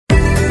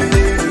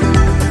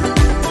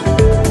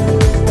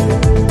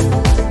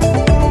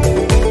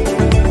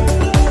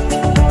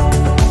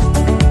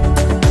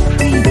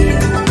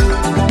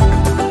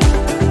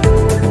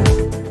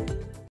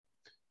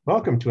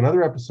to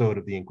another episode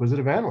of The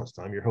Inquisitive Analyst.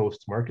 I'm your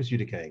host, Marcus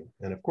Udikang.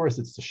 And of course,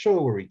 it's the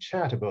show where we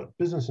chat about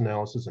business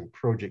analysis and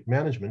project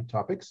management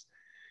topics,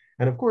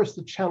 and of course,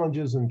 the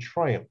challenges and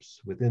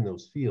triumphs within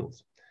those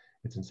fields.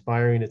 It's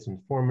inspiring, it's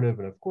informative,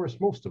 and of course,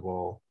 most of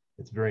all,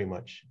 it's very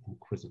much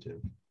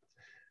inquisitive.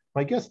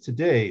 My guest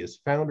today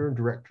is founder and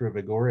director of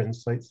Agora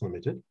Insights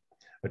Limited,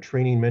 a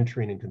training,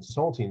 mentoring, and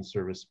consulting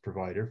service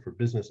provider for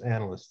business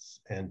analysts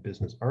and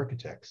business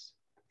architects.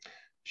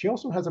 She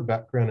also has a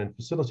background in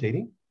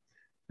facilitating,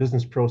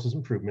 business process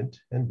improvement,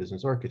 and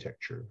business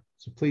architecture.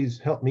 So please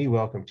help me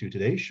welcome to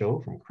today's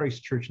show from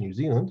Christchurch, New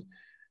Zealand,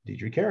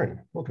 Deirdre Caren.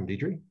 Welcome,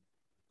 Deirdre.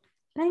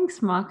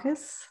 Thanks,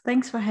 Marcus.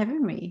 Thanks for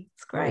having me.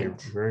 It's great.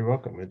 You're very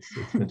welcome. It's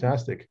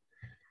fantastic.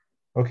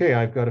 Okay,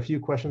 I've got a few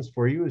questions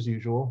for you as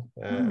usual,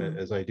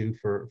 as I do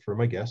for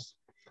my guests.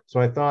 So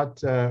I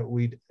thought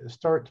we'd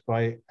start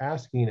by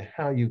asking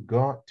how you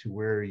got to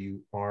where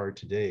you are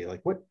today.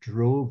 Like, what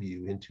drove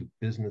you into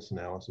business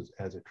analysis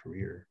as a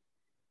career?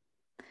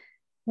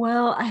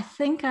 Well, I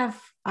think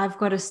I've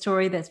got a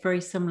story that's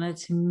very similar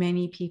to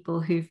many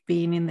people who've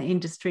been in the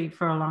industry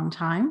for a long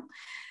time,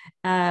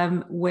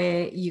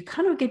 where you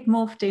kind of get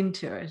morphed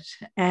into it.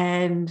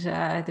 And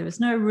there was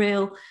no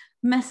real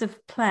massive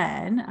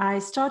plan. I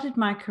started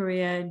my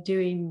career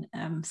doing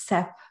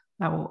SAP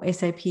or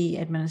SAP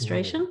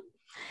administration.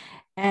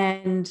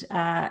 And,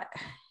 there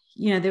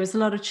was a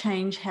lot of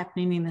change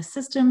happening in the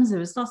systems. There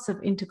was lots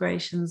of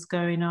integrations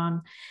going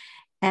on.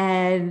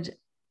 And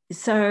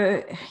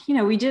so,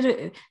 there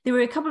were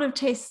a couple of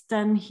tests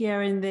done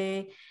here and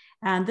there.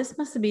 And this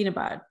must have been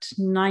about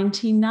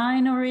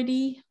 99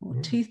 already, or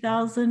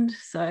 2000,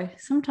 so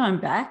sometime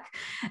back.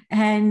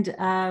 And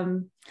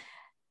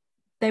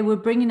they were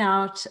bringing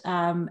out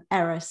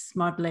ARIS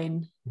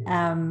modeling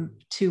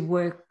to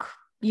work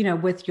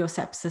with your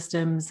SAP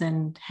systems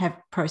and have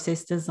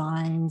process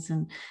designs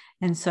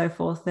and so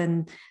forth.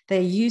 And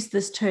they used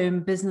this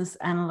term business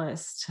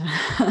analyst.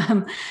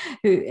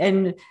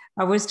 And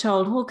I was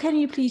told, well, can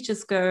you please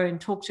just go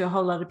and talk to a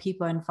whole lot of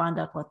people and find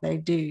out what they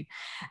do?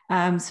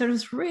 So it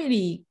was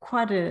really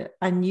quite an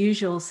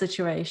unusual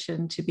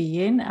situation to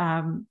be in.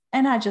 And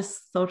I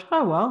just thought,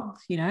 oh, well,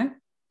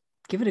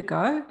 give it a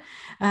go.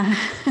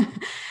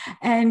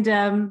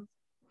 And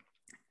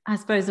I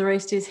suppose the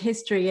rest is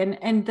history,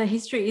 and the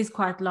history is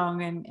quite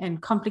long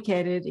and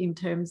complicated in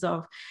terms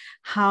of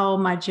how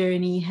my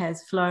journey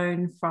has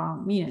flown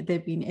from,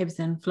 there've been ebbs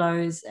and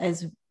flows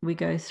as we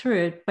go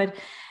through it. But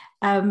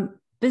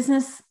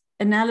business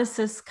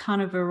analysis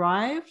kind of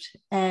arrived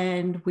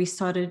and we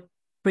started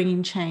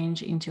bringing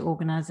change into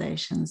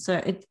organizations.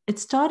 So it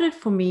started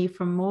for me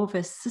from more of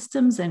a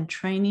systems and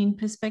training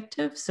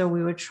perspective. So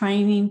we were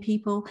training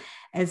people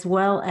as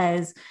well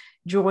as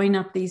drawing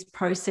up these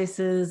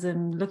processes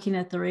and looking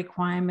at the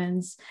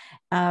requirements.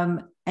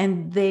 And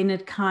then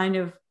it kind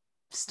of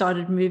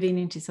started moving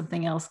into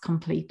something else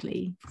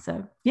completely.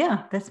 So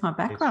yeah, that's my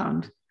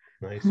background.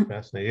 Nice,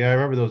 fascinating. Yeah, I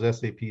remember those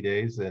SAP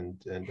days, and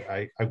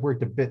I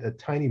worked a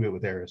tiny bit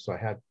with ARIS, so I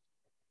had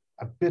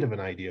a bit of an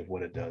idea of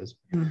what it does.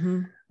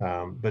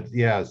 But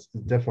yeah, it's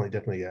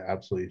definitely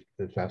absolutely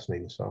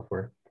fascinating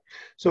software.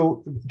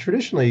 So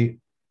traditionally,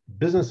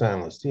 business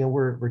analysts,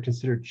 we're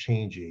considered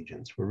change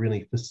agents. We're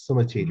really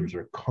facilitators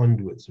or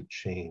conduits of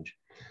change.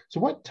 So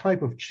what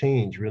type of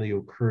change really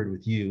occurred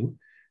with you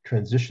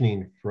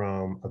transitioning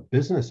from a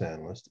business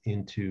analyst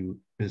into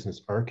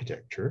business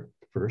architecture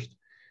first?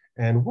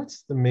 And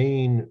what's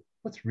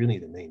really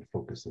the main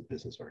focus of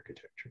business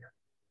architecture?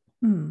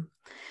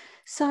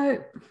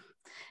 So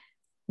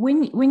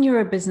when you're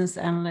a business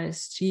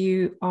analyst,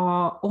 you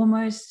are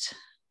almost,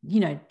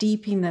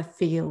 deep in the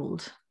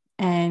field,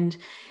 and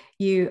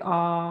you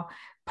are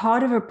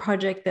part of a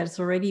project that's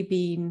already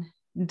been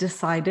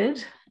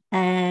decided,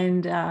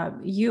 and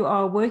you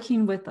are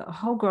working with a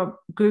whole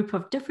group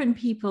of different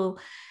people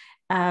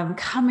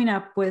coming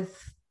up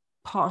with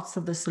parts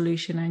of the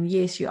solution. And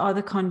yes, you are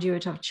the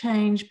conduit of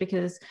change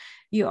because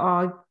you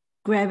are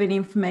grabbing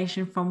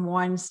information from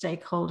one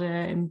stakeholder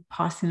and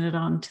passing it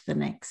on to the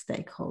next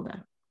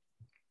stakeholder.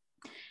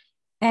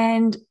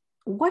 And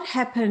what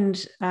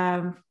happened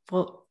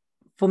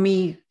for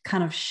me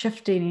kind of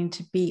shifting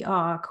into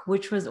BArch,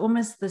 which was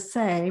almost the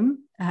same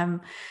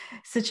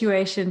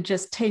situation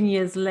just 10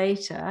 years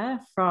later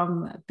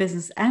from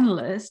business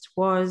analyst,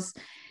 was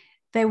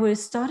they were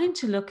starting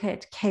to look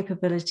at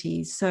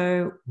capabilities.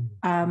 So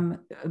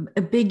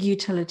a big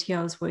utility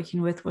I was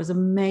working with was a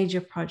major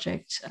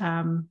project,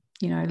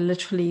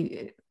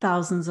 literally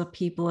thousands of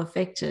people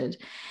affected.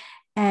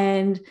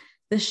 And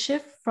the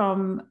shift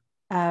from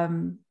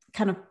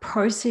kind of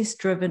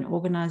process-driven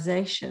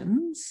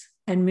organizations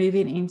and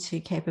moving into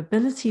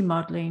capability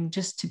modeling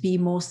just to be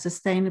more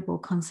sustainable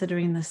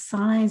considering the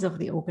size of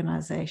the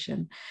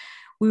organization,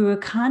 we were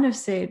kind of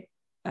said,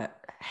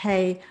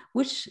 hey,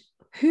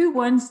 who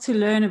wants to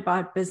learn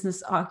about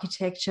business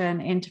architecture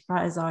and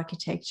enterprise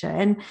architecture?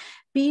 And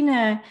being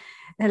a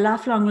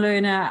lifelong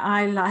learner,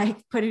 I like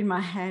putting my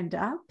hand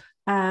up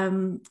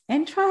and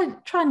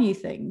try new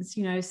things,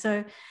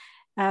 So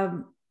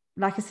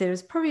like I said, it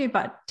was probably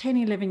about 10,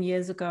 11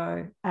 years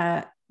ago.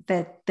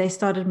 that they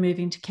started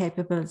moving to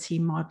capability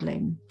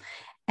modeling.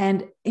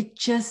 And it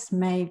just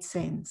made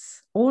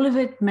sense. All of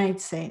it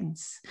made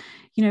sense,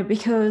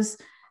 because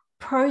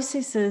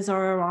processes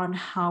are around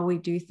how we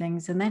do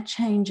things, and that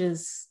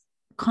changes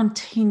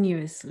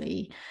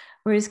continuously.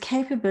 Whereas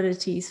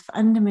capabilities,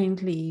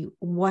 fundamentally,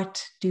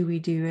 what do we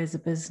do as a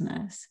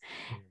business?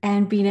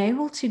 And being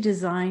able to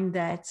design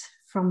that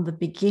from the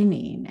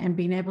beginning and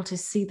being able to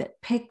see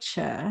that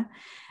picture,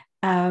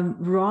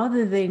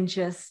 rather than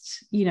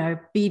just,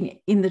 being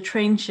in the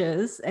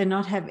trenches and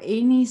not have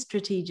any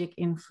strategic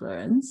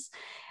influence,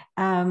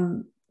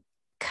 it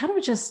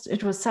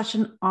was such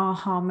an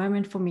aha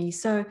moment for me.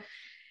 So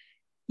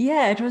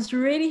yeah, it was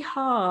really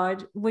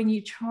hard when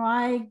you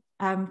try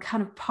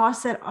kind of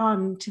pass that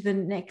on to the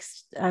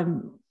next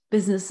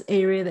business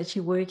area that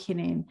you're working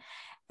in.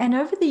 And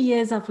over the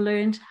years, I've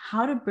learned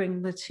how to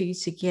bring the two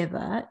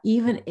together,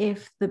 even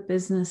if the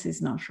business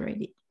is not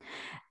ready.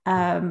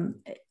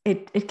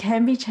 It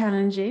can be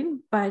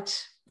challenging,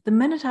 but the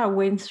minute I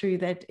went through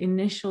that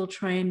initial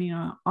training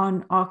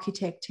on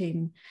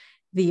architecting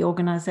the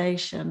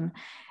organization,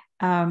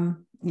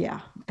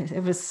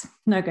 it was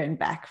no going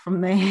back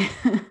from there.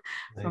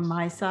 From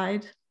my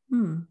side.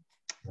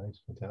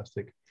 Nice,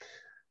 fantastic.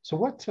 So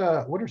what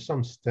are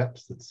some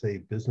steps that, say,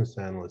 business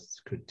analysts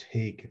could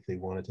take if they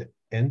wanted to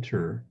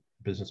enter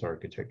business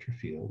architecture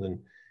field?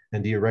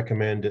 And do you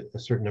recommend a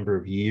certain number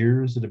of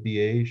years that a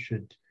BA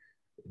should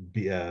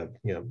be,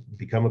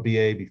 become a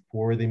BA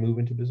before they move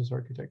into business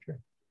architecture?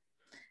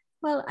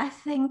 Well, I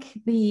think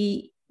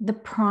the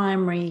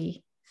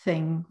primary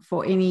thing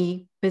for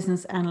any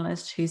business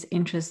analyst who's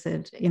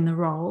interested in the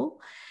role,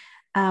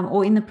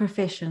 or in the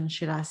profession,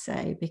 should I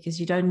say,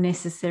 because you don't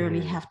necessarily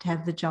have to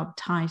have the job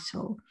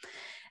title.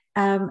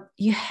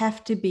 You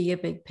have to be a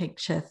big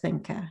picture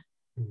thinker.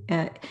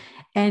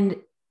 And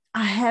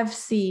I have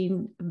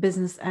seen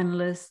business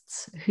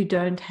analysts who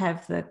don't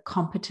have the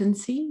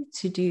competency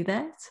to do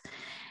that.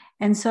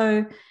 And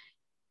so,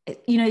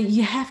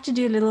 you have to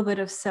do a little bit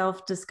of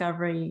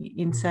self-discovery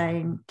in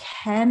saying,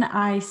 can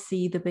I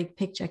see the big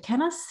picture?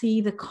 Can I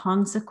see the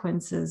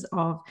consequences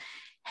of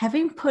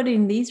having put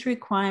in these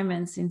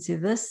requirements into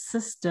this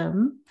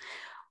system?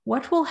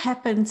 What will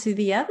happen to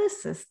the other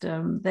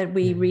system that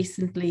we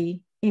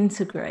recently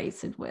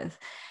integrated with?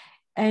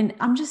 And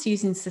I'm just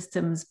using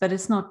systems, but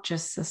it's not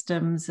just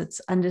systems. It's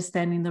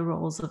understanding the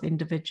roles of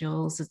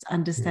individuals. It's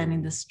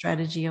understanding the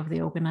strategy of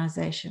the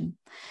organization.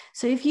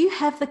 So if you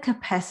have the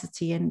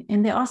capacity,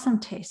 and there are some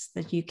tests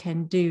that you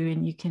can do,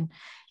 and you can,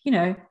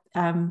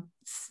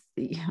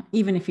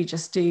 even if you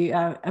just do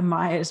a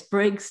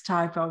Myers-Briggs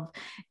type of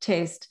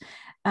test,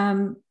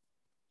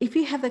 if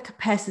you have the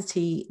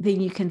capacity, then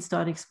you can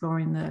start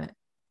exploring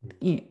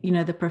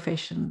the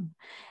profession,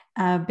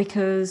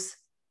 because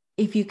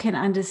if you can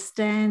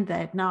understand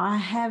that. Now, I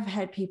have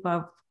had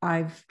people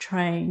I've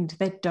trained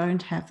that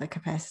don't have the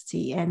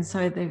capacity, and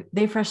so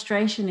their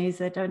frustration is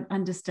they don't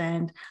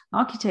understand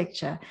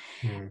architecture,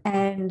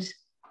 and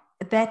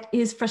that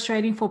is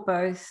frustrating for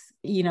both,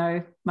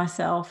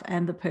 myself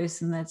and the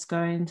person that's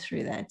going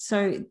through that.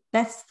 So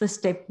that's the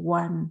step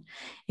one.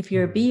 If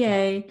you're a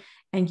BA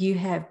and you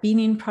have been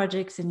in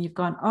projects and you've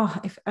gone, oh,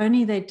 if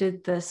only they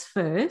did this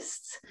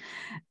first,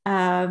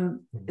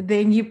 then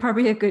you're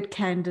probably a good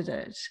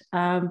candidate.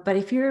 But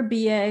if you're a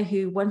BA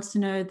who wants to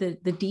know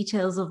the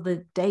details of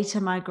the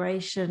data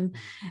migration,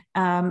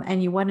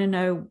 and you want to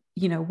know,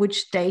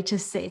 which data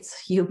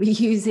sets you'll be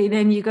using,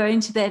 and you go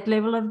into that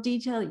level of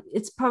detail,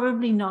 it's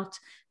probably not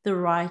the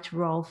right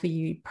role for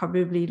you.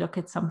 Probably look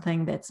at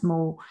something that's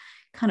more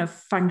kind of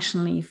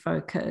functionally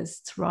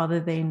focused rather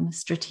than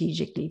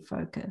strategically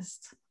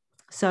focused.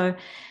 So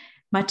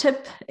my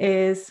tip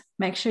is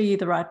make sure you're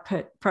the right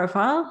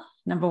profile,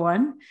 number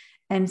one.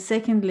 And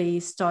secondly,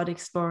 start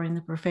exploring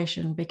the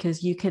profession,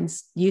 because you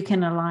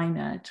can align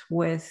it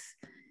with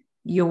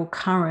your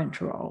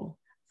current role.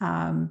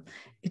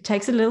 It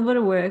takes a little bit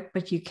of work,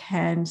 but you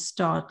can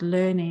start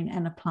learning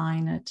and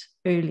applying it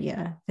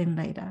earlier than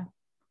later.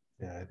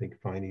 Yeah, I think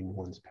finding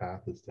one's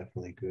path is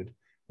definitely good.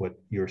 What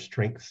your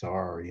strengths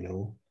are,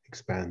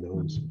 expand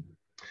those.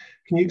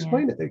 Can you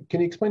explain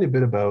a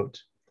bit about,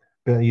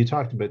 you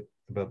talked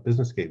about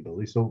business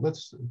capability. So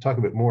let's talk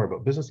a bit more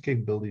about business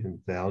capabilities and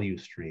value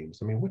streams.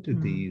 I mean, what do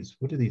these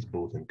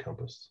both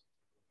encompass?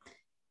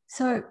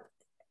 So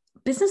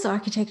business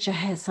architecture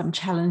has some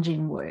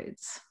challenging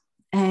words,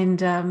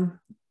 and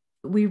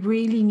we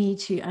really need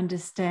to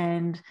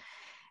understand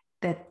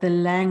that the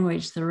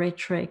language, the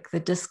rhetoric, the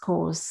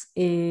discourse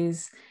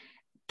is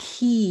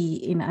key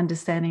in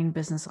understanding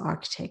business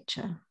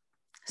architecture.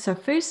 So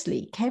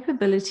firstly,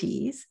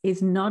 capabilities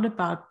is not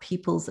about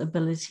people's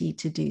ability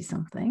to do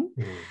something.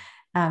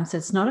 So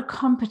it's not a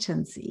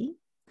competency.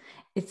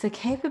 It's a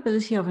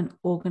capability of an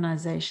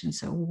organization.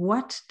 So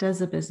what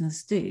does a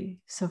business do?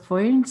 So for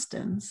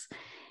instance,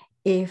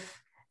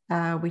 if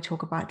we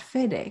talk about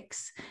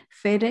FedEx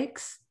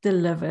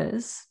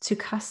delivers to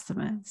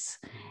customers.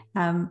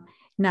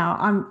 Now,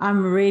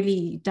 I'm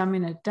really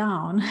dumbing it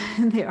down.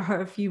 There are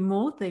a few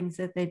more things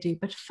that they do,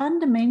 but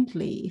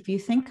fundamentally, if you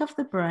think of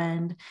the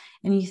brand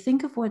and you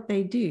think of what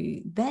they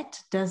do, that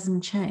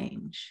doesn't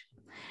change.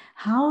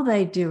 How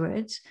they do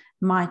it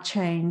might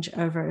change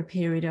over a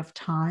period of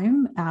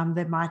time.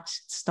 They might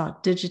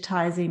start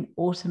digitizing,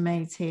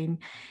 automating.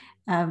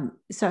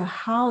 So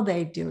how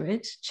they do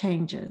it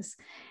changes.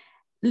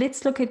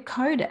 Let's look at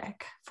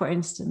Kodak, for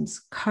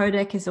instance.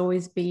 Kodak has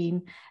always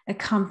been a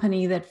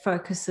company that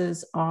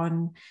focuses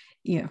on,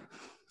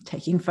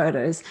 taking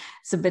photos.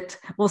 It's a bit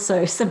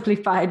also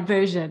simplified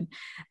version.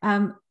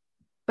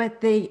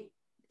 But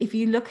if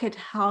you look at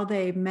how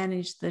they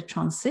manage the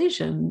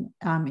transition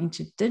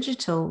into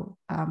digital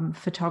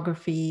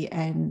photography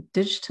and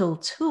digital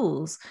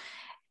tools,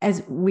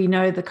 as we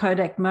know, the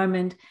Kodak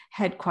moment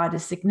had quite a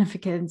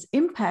significant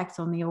impact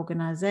on the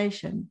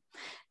organization.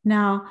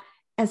 Now,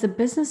 as a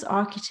business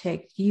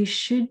architect, you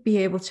should be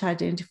able to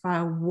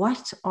identify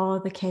what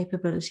are the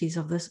capabilities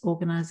of this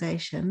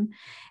organization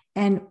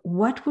and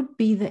what would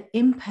be the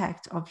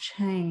impact of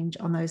change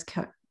on those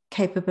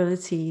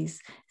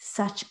capabilities,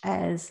 such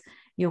as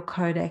your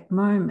Kodak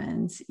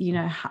moments.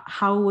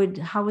 How would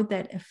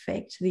that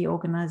affect the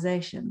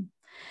organization?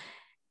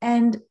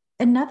 And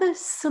another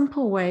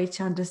simple way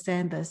to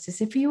understand this is,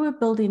 if you were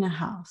building a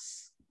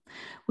house,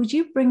 would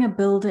you bring a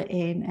builder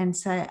in and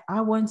say,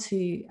 I want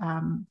to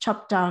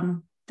chop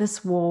down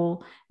this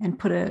wall and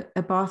put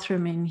a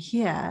bathroom in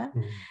here,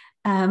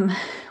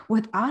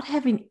 without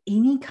having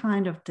any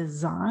kind of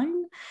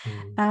design?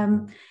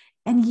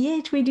 And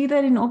yet we do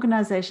that in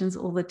organizations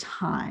all the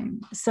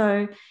time.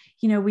 So,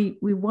 we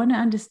want to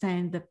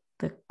understand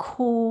the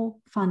core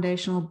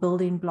foundational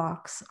building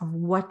blocks of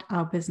what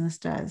our business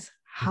does.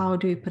 How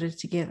do we put it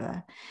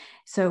together?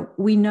 So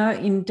we know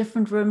in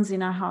different rooms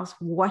in our house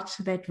what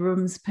that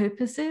room's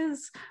purpose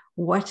is,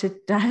 what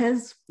it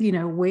does,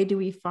 where do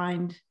we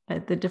find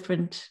the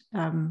different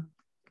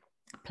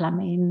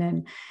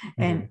plumbing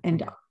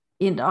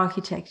and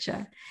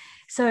architecture.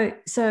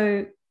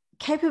 So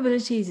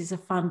capabilities is a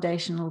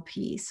foundational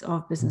piece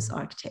of business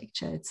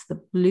architecture. It's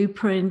the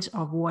blueprint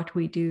of what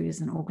we do as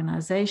an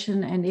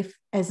organization. And if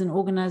as an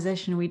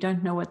organization we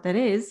don't know what that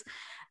is,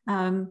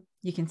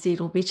 you can see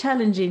it'll be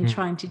challenging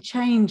trying to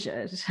change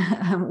it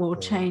or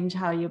change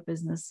how your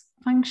business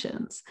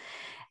functions.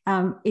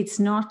 It's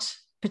not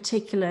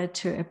particular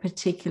to a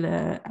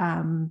particular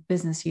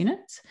business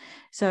unit.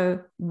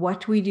 So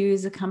what we do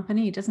as a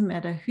company, it doesn't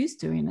matter who's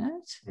doing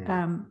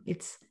it.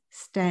 It's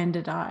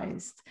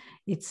standardized.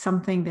 It's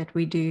something that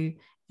we do,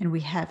 and we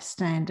have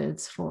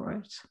standards for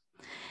it.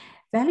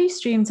 Value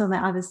streams on the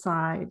other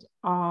side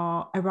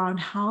are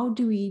around how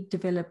do we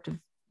develop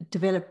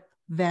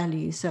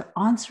value. So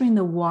answering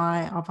the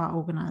why of our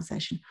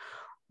organization.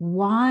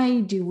 Why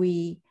do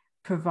we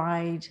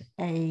provide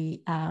a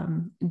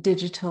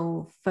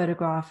digital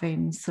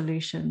photographing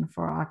solution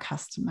for our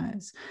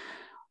customers?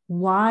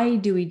 Why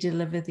do we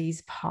deliver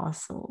these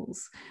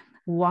parcels?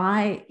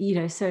 Why,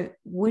 so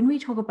when we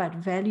talk about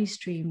value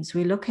streams,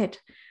 we look at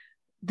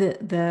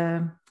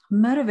the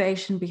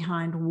motivation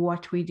behind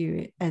what we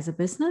do as a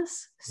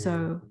business.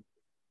 So,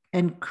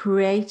 and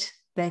create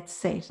that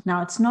set.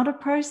 Now, it's not a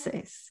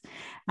process.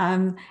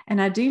 And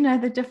I do know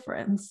the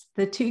difference.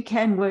 The two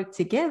can work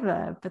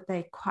together, but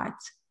they're quite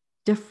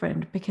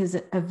different, because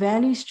a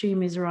value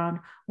stream is around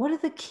what are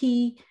the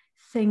key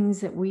things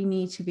that we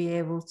need to be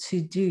able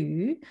to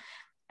do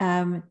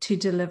to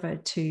deliver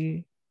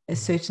to a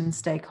certain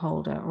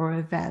stakeholder or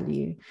a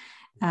value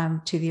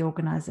to the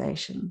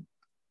organization.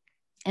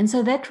 And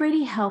so that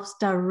really helps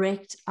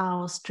direct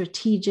our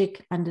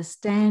strategic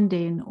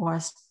understanding or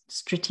our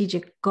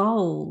strategic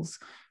goals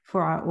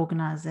for our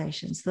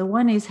organizations. The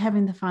one is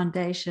having the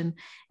foundation,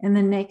 and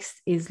the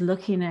next is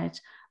looking at,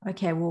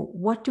 okay, well,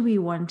 what do we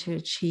want to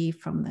achieve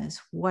from this?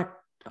 What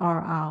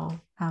are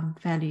our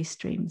value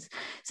streams?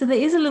 So there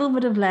is a little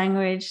bit of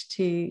language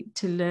to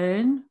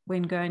learn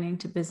when going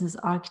into business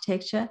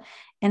architecture,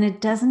 and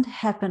it doesn't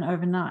happen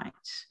overnight.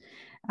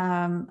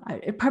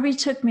 It probably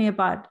took me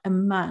about a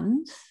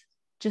month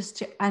just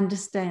to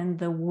understand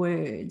the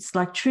words,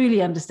 like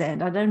truly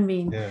understand. I don't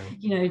mean,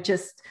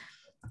 just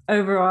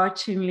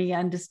overarchingly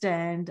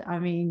understand. I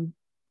mean,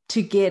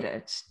 to get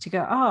it, to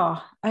go,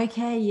 oh,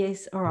 okay,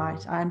 yes, all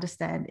right, I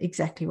understand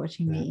exactly what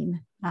you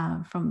mean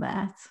from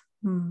that.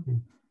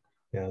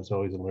 Yeah, it's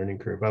always a learning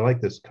curve. I like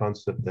this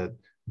concept, that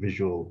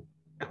visual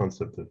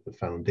concept of the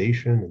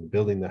foundation and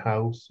building the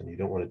house, and you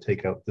don't want to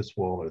take out this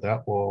wall or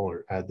that wall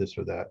or add this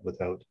or that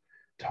without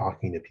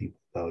talking to people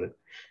about it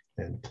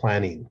and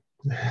planning.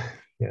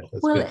 Yeah,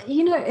 that's well,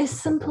 good. A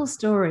simple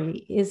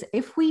story is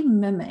if we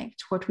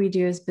mimicked what we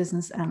do as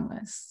business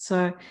analysts.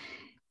 So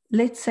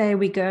let's say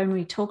we go and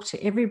we talk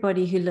to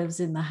everybody who lives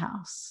in the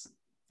house.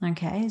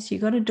 Okay, so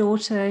you've got a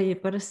daughter,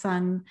 you've got a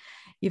son,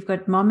 you've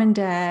got mom and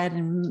dad,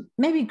 and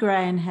maybe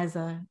Caren has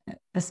a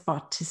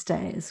spot to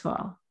stay as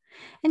well.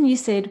 And you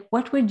said,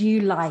 what would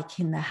you like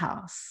in the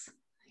house?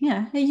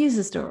 A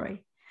user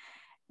story.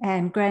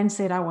 And Gran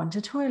said, I want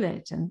a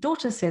toilet. And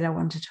daughter said, I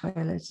want a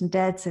toilet. And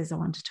dad says, I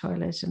want a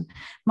toilet. And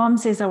mom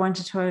says, I want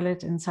a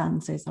toilet. And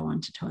son says, I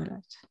want a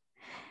toilet.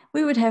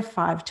 We would have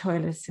 5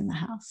 toilets in the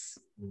house.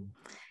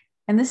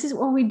 And this is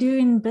what we do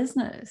in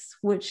business,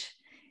 which,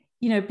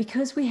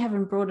 because we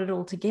haven't brought it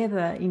all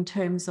together in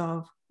terms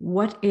of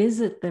what is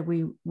it that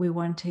we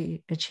want to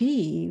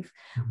achieve,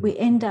 we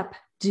end up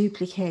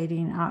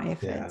duplicating our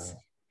efforts.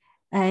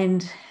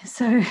 And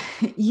so,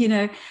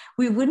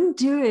 we wouldn't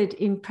do it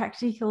in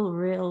practical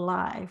real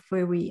life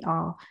where we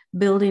are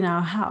building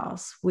our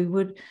house.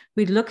 We'd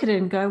look at it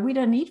and go, we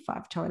don't need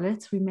 5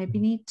 toilets. We maybe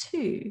need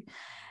 2.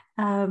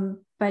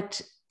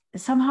 But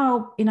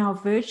somehow in our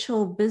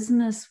virtual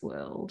business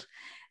world,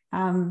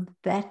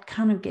 that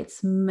kind of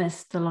gets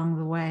missed along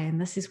the way.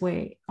 And this is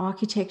where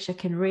architecture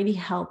can really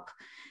help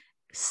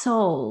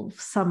solve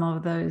some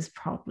of those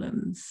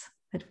problems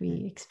that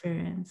we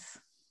experience.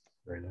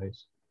 Very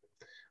nice.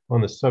 On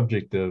the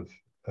subject of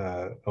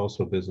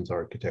also business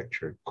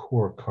architecture,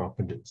 core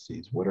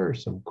competencies, what are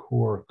some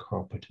core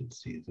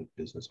competencies of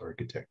business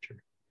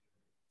architecture?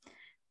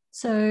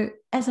 So,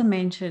 as I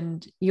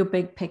mentioned, your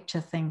big picture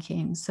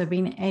thinking. So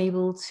being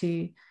able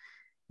to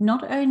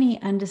not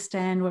only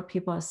understand what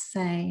people are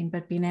saying,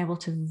 but being able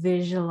to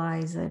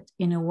visualize it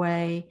in a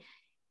way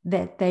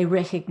that they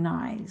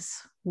recognize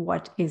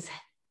what is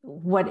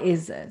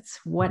it?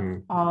 What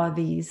are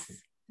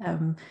these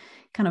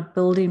kind of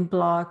building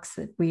blocks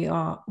that we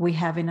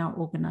have in our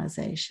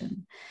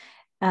organization?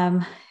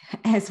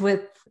 As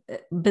with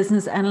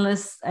business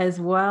analysts as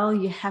well,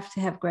 you have to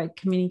have great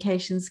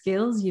communication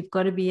skills. You've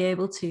got to be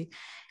able to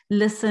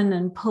listen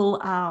and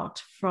pull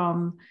out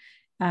from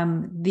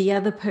the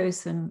other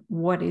person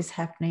what is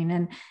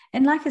happening.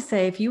 And like I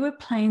say, if you were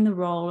playing the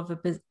role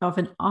of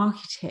an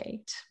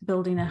architect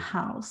building a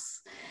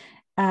house,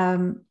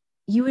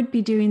 you would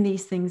be doing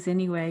these things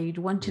anyway. You'd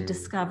want to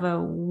discover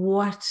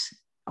what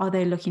are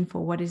they looking for,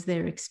 what is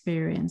their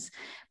experience,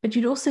 but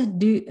you'd also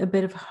do a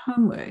bit of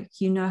homework.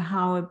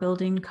 How a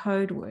building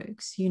code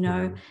works,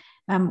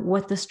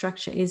 what the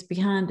structure is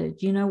behind it,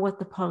 what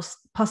the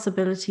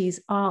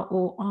possibilities are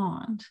or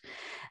aren't.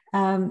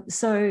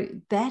 So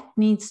that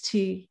needs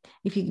to,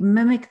 if you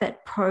mimic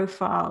that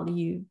profile,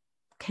 you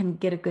can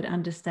get a good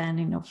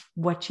understanding of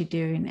what you're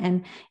doing.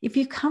 And if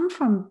you come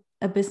from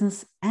a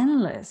business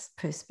analyst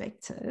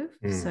perspective,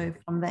 so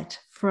from that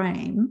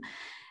frame,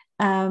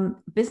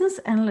 business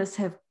analysts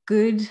have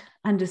good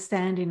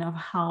understanding of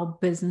how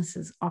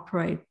businesses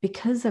operate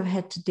because they've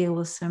had to deal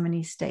with so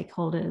many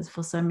stakeholders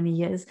for so many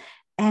years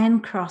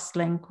and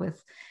cross-link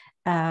with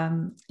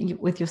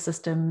your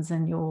systems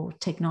and your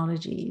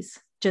technologies,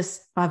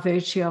 just by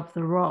virtue of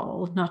the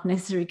role, not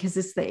necessarily because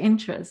it's their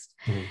interest.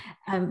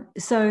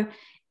 So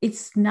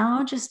it's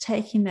now just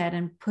taking that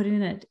and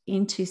putting it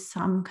into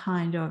some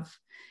kind of,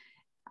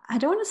 I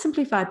don't want to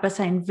simplify it by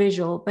saying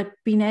visual, but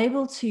being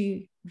able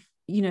to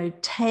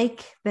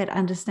take that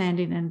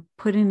understanding and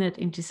putting it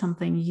into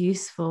something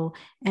useful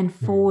and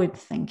forward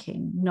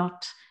thinking,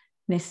 not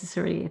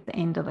necessarily at the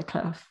end of the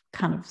cliff,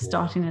 kind of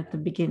starting at the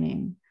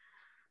beginning.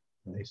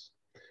 Nice.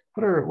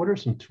 What are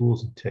some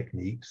tools and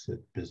techniques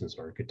that business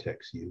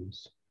architects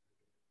use?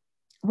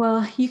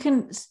 Well, you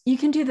can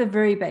do the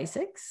very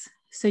basics.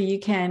 So you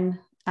can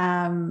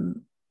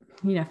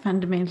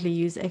fundamentally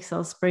use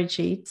Excel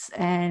spreadsheets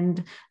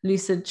and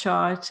lucid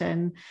chart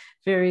and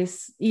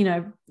various,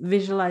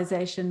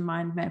 visualization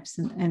mind maps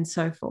and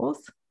so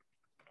forth.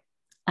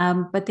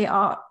 But there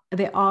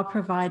are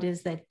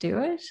providers that do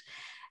it.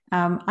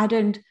 I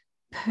don't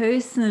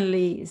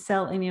personally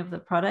sell any of the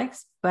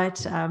products, but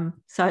so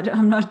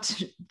I'm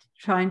not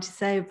trying to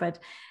say, but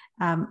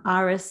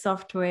RS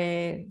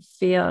Software,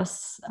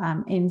 Fios,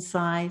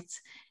 Insight,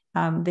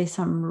 there's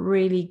some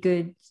really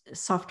good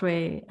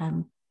software.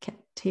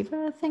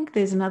 Captiva, I think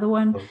there's another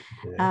one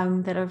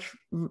that I've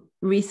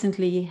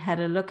recently had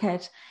a look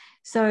at.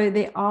 So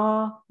there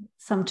are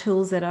some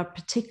tools that are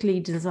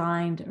particularly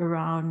designed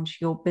around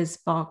your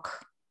BizBock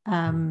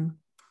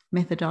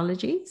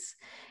methodologies.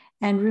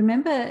 And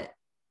remember,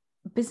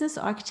 business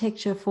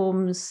architecture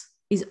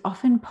is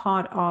often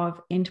part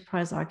of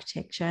enterprise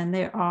architecture, and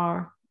there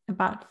are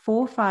about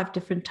 4 or 5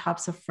 different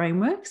types of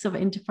frameworks of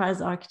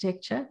enterprise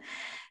architecture.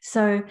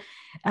 So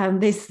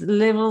there's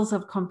levels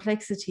of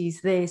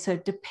complexities there. So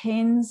it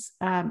depends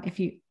if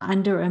you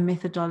under a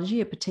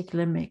methodology, a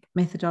particular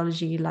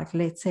methodology, like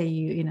let's say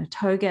you in a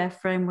TOGAF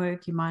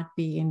framework, you might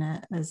be in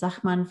a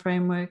Zachman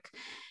framework,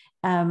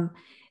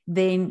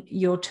 then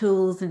your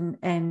tools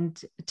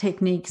and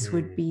techniques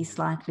would be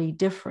slightly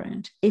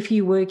different. If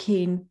you're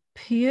working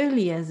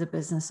purely as a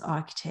business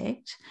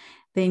architect,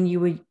 then you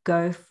would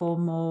go for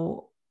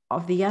more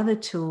of the other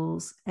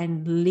tools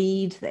and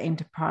lead the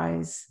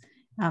enterprise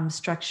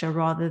structure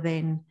rather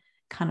than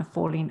kind of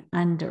falling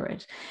under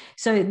it.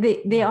 So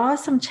there are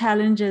some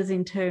challenges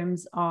in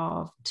terms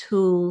of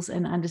tools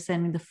and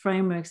understanding the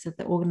frameworks that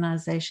the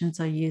organizations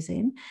are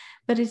using,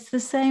 but it's the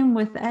same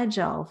with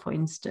Agile, for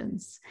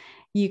instance.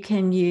 You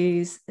can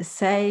use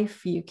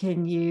SAFe, you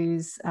can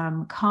use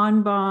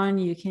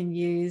Kanban, you can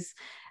use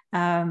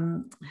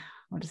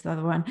what is the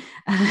other one?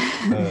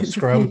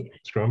 Scrum.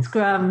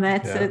 Scrum,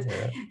 that's Yeah, it.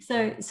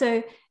 yeah.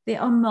 So there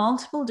are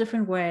multiple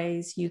different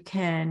ways you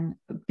can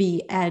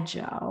be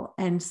agile.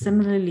 And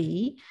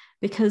similarly,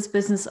 because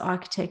business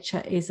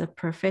architecture is a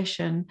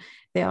profession,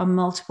 there are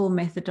multiple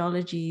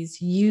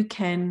methodologies you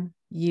can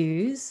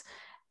use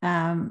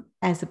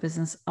as a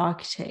business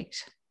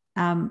architect.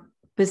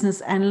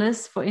 Business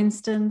analysts, for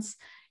instance,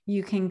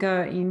 you can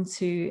go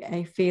into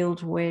a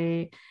field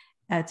where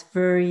it's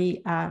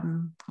very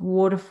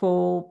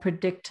waterfall,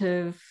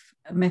 predictive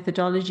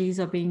methodologies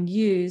are being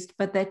used,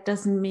 but that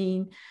doesn't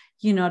mean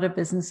you're not a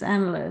business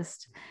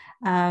analyst.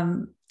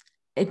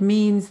 It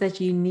means that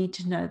you need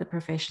to know the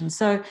profession.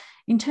 So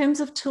in terms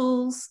of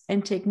tools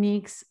and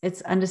techniques,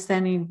 it's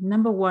understanding,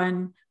 number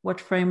one, what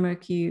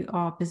framework you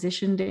are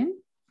positioned in.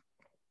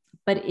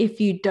 But if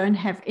you don't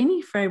have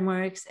any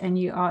frameworks and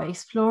you are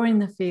exploring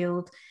the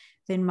field,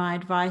 then my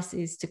advice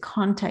is to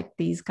contact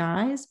these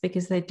guys,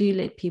 because they do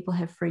let people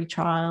have free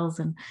trials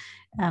and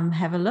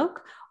have a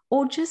look,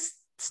 or just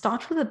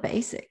start with the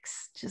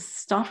basics. Just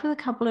start with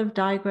a couple of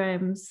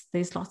diagrams.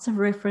 There's lots of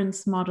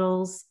reference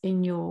models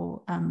in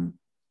your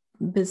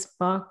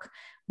BizBook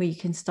where you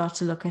can start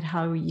to look at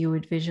how you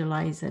would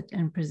visualize it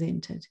and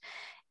present it.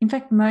 In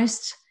fact,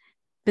 most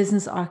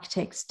business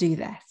architects do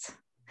that.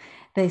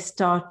 They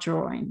start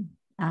drawing,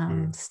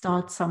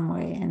 start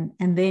somewhere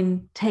and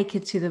then take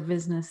it to the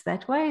business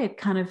that way. It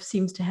kind of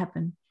seems to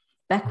happen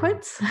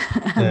backwards.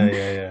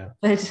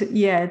 But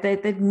yeah,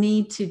 they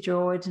need to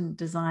draw it and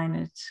design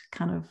it,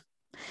 kind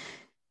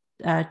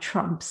of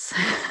trumps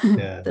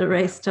the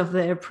rest of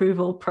the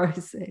approval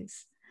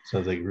process.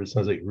 Sounds like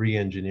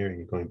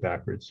re-engineering, going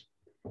backwards.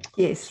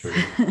 Yes.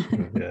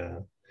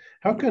 Yeah.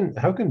 How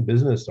can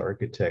business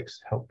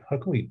architects help? How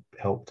can we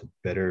help to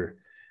better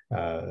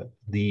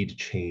lead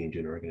change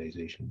in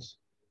organizations?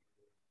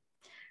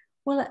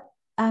 Well,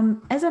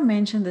 as I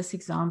mentioned, this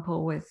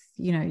example with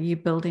you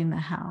building the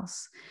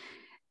house,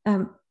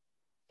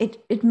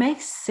 it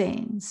makes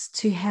sense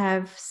to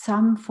have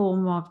some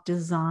form of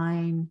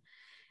design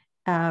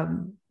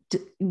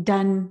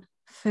done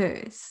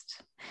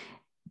first,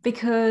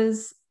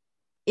 because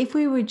if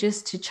we were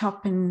just to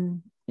chop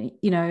and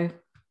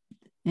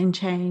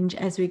change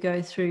as we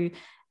go through,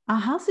 our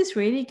house is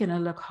really going to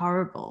look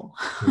horrible.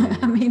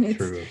 I mean,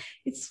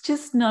 it's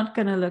just not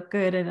going to look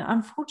good. And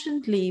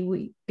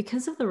unfortunately,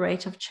 because of the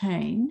rate of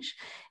change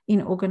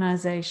in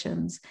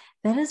organizations,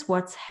 that is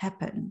what's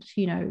happened.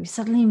 We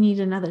suddenly need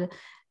another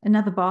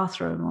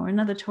bathroom or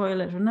another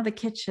toilet or another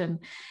kitchen,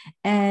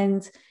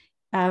 and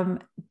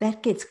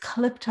that gets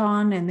clipped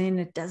on, and then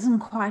it doesn't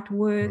quite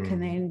work,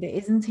 and then there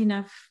isn't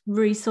enough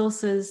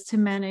resources to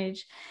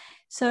manage.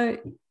 So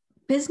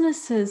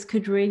businesses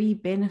could really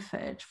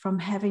benefit from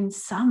having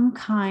some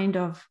kind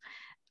of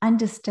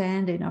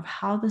understanding of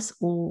how this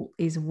all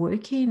is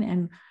working,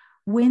 and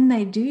when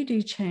they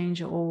do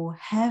change or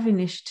have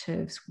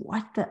initiatives,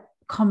 what the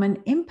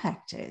common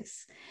impact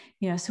is.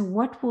 So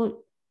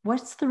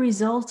what's the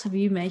result of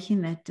you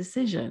making that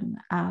decision?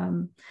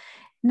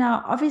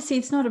 Now, obviously,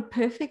 it's not a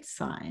perfect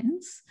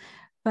science,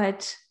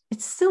 but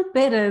it's still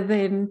better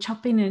than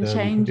chopping and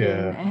changing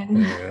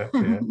and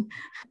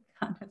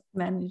kind of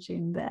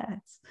managing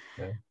that.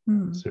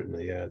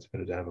 Certainly, it's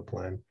better to have a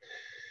plan.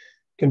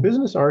 Can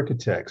business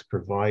architects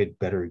provide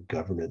better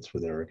governance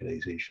within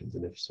organizations?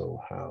 And if so,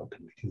 how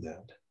can we do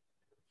that?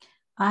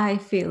 I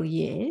feel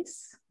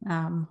yes.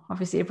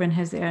 Obviously, everyone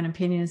has their own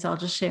opinions, so I'll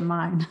just share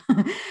mine.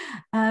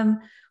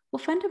 Well,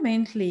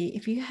 fundamentally,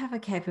 if you have a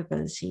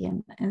capability,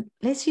 and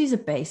let's use a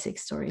basic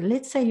story.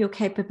 Let's say your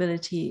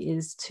capability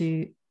is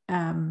to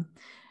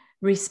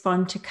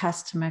respond to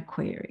customer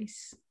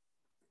queries.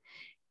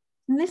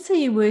 And let's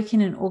say you work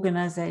in an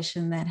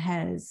organization that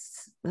has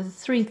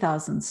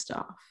 3,000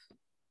 staff.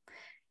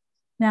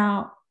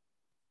 Now,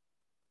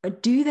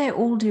 do they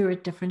all do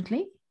it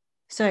differently?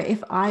 So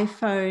if I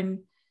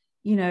phone,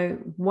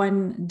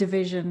 one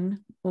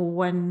division or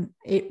one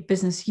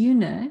business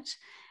unit,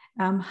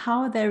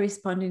 how are they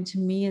responding to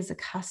me as a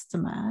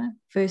customer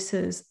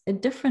versus a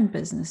different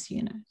business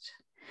unit?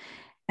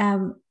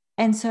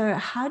 And so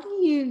how do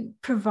you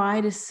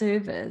provide a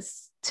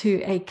service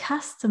to a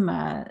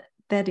customer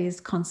that is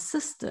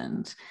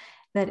consistent,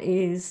 that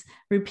is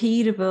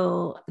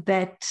repeatable,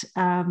 that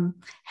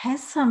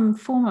has some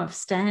form of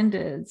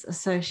standards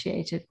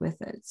associated with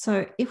it?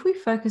 So if we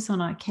focus on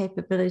our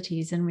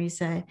capabilities and we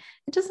say,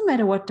 it doesn't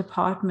matter what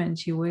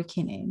department you're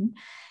working in,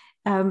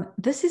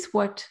 this is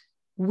what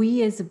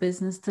we as a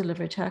business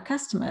deliver to our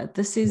customer.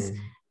 This is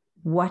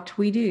what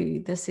we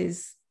do. This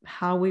is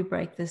how we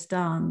break this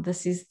down.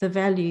 This is the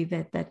value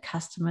that that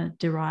customer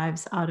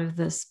derives out of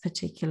this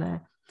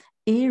particular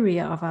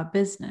area of our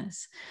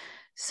business.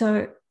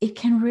 So it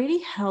can really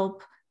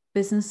help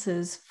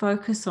businesses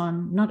focus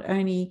on not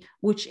only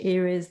which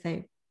areas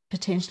they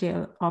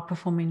potentially are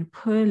performing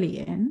poorly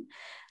in,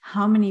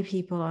 how many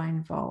people are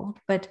involved,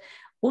 but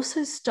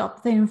also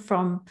stop them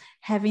from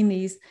having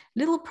these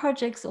little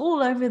projects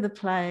all over the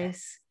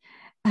place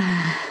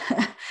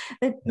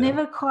that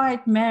never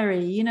quite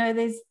marry.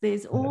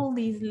 There's all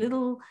these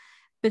little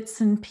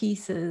bits and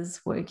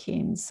pieces work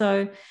in.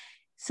 So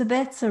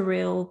that's a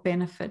real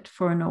benefit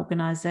for an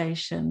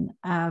organization.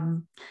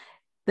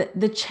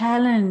 The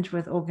challenge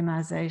with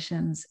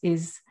organizations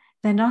is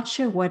they're not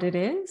sure what it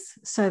is.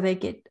 So they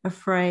get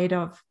afraid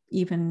of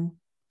even,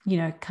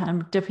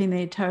 kind of dipping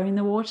their toe in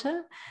the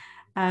water.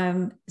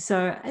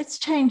 So it's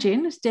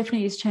changing. It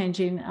definitely is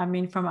changing. I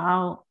mean, from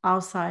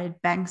our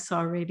side, banks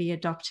are already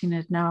adopting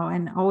it now.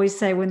 And I always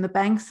say when the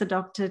banks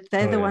adopt it,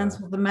 they're the ones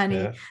with the money.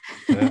 Yeah.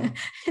 Yeah.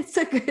 It's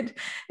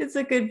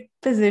a good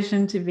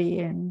position to be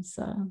in.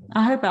 So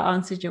I hope I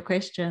answered your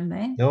question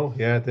there. No,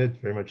 yeah, it did,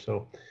 very much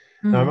so.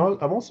 Now,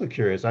 I'm also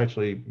curious,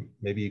 actually,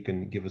 maybe you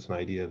can give us an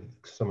idea of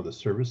some of the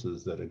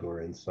services that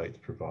Agora Insights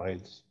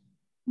provides.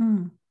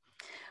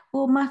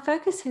 Well, my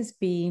focus has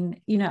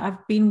been,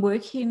 I've been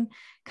working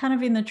kind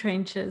of in the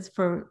trenches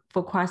for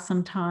quite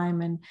some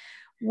time. And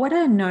what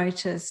I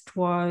noticed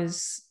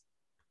was,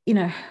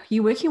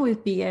 you're working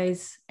with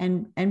BAs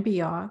and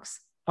BRs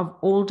of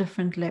all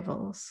different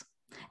levels.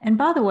 And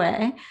by the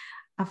way,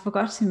 I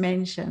forgot to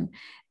mention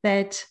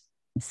that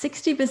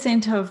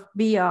 60% of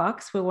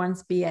BRs were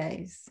once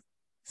BAs.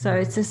 So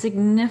it's a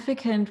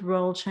significant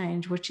role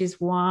change, which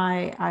is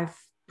why I've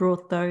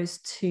brought those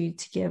two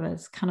together.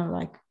 It's kind of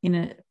like in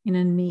a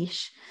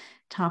niche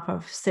type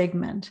of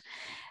segment.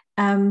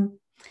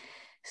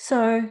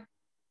 So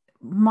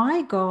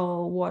my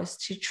goal was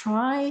to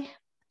try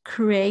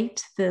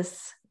create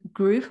this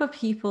group of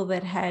people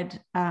that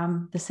had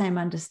the same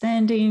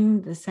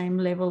understanding, the same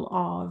level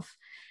of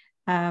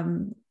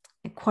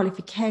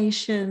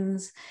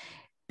qualifications,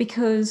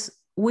 because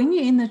when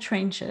you're in the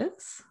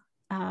trenches,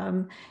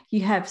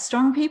 you have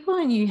strong people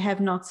and you have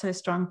not so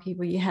strong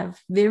people. You have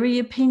very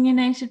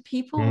opinionated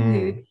people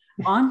who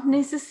aren't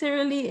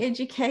necessarily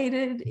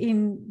educated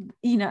in,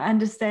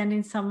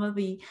 understanding some of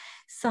the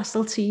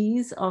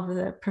subtleties of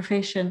the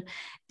profession.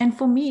 And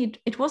for me,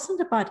 it wasn't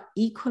about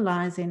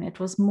equalizing. It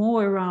was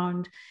more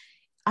around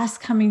us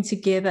coming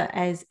together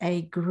as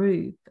a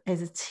group,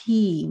 as a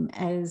team,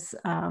 as,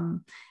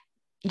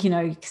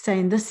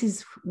 saying this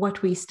is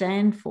what we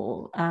stand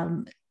for.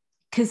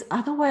 Because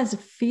otherwise it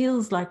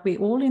feels like we're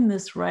all in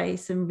this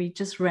race and we're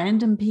just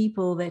random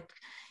people that,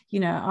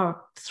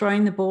 are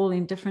throwing the ball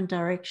in different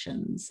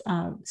directions.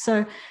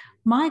 So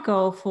my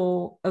goal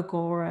for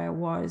Agora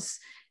was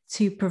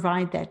to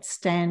provide that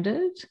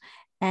standard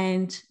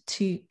and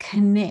to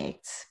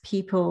connect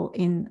people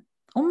in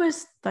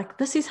almost like,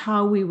 this is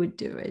how we would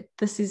do it.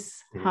 This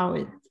is how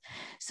it,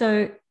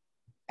 so,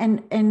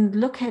 and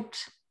look at,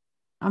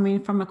 I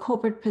mean, from a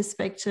corporate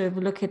perspective,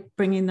 look at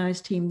bringing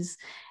those teams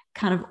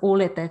kind of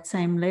all at that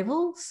same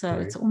level. So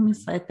it's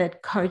almost like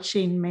that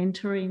coaching,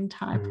 mentoring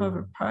type of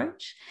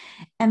approach.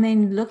 And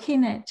then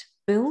looking at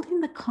building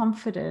the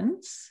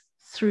confidence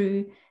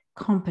through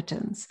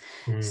competence.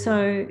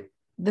 So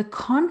the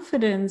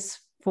confidence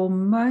for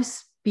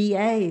most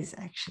BAs,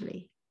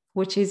 actually,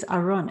 which is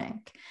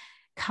ironic,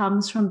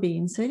 comes from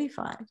being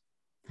certified.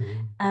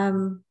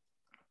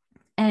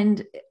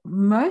 And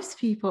most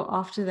people,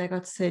 after they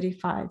got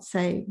certified,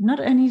 say, not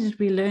only did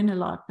we learn a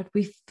lot, but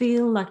we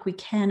feel like we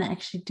can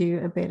actually do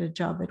a better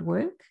job at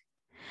work.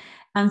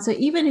 And so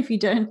even if you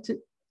don't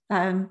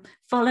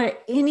follow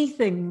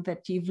anything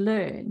that you've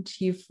learned,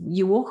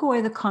 you walk away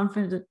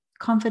the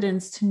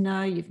confidence to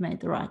know you've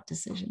made the right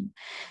decision.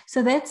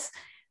 So that's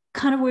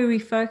kind of where we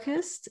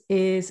focused,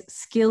 is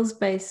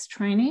skills-based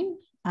training,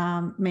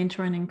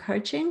 mentoring and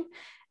coaching,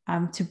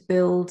 to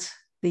build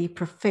the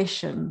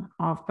profession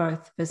of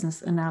both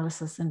business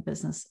analysis and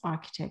business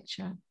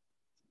architecture.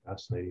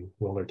 Fascinating,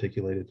 well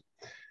articulated.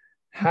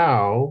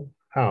 How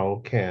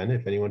can,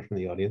 if anyone from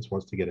the audience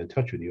wants to get in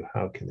touch with you,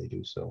 how can they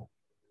do so?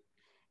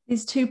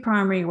 There's two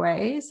primary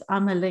ways.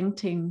 I'm a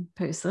LinkedIn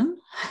person,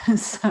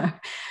 so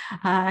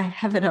I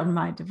have it on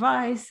my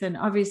device. And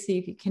obviously,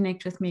 if you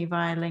connect with me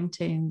via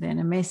LinkedIn, then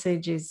a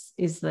message is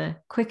the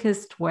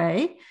quickest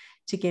way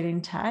to get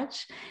in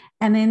touch.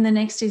 And then the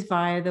next is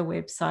via the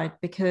website,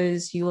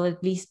 because you will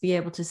at least be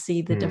able to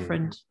see the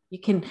different, you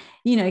can,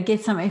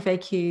 get some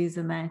FAQs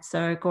and that.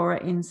 So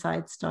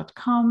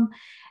agorainsights.com.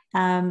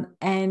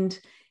 And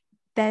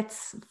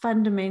that's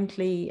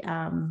fundamentally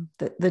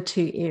the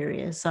two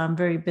areas. So I'm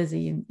very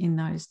busy in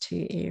those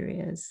two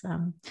areas.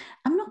 I'm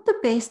not the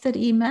best at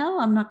email,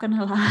 I'm not going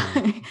to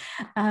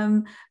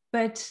lie.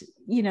 But,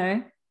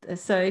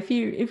 so if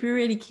you're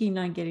really keen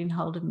on getting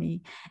hold of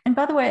me, and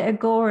by the way,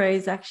 Agora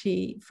is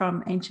actually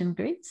from ancient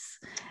Greece.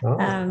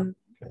 Okay.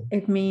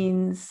 It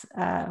means,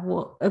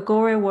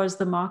 Agora was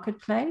the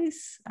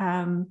marketplace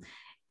in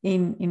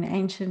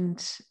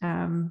ancient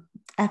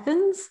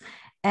Athens.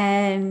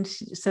 And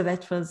so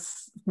that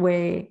was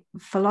where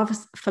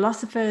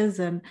philosophers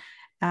and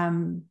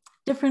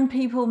different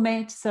people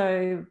met.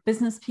 So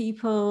business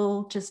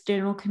people, just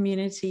general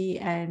community.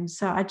 And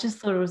so I just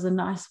thought it was a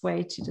nice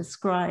way to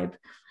describe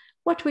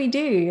what we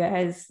do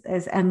as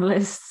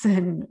analysts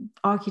and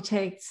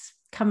architects,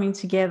 coming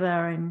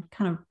together and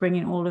kind of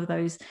bringing all of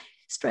those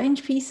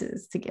strange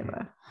pieces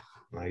together.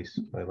 Nice.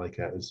 I like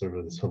that. It's sort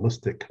of this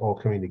holistic, all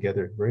coming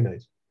together. Very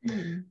nice.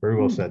 Very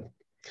well said.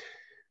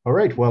 All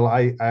right. Well,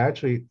 I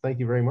actually thank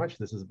you very much.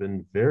 This has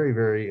been very,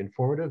 very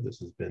informative. This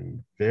has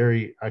been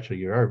very, actually,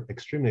 you are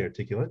extremely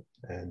articulate.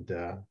 And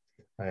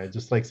I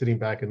just like sitting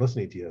back and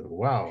listening to you.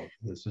 Wow,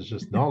 this is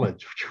just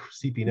knowledge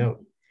seeping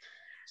out.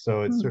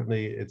 So it's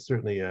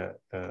certainly a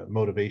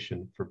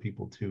motivation for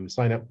people to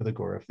sign up for the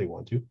Agora if they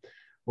want to,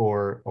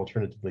 or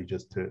alternatively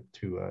just to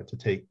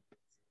take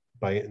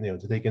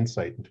to take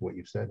insight into what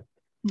you've said.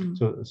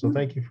 So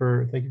thank you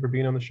for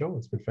being on the show.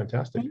 It's been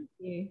fantastic. Thank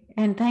you.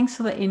 And thanks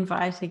for the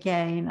invite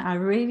again. I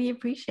really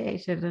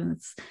appreciate it. And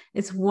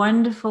it's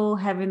wonderful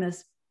having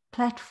this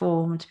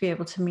platform to be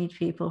able to meet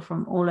people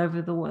from all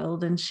over the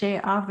world and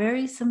share our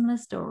very similar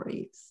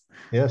stories.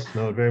 Yes,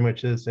 no, it very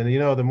much is. And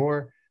the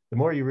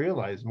more you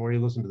realize, the more you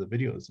listen to the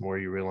videos, the more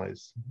you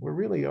realize we're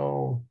really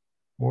all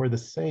more the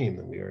same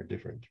than we are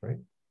different, right?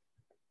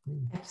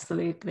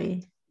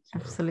 Absolutely. So,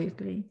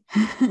 absolutely.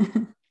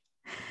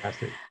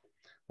 Fantastic.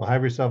 Well,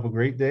 have yourself a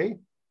great day.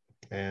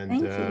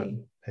 And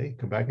hey,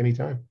 come back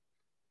anytime.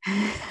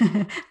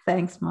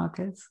 Thanks,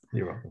 Marcus.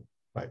 You're welcome.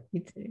 Bye. You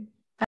too.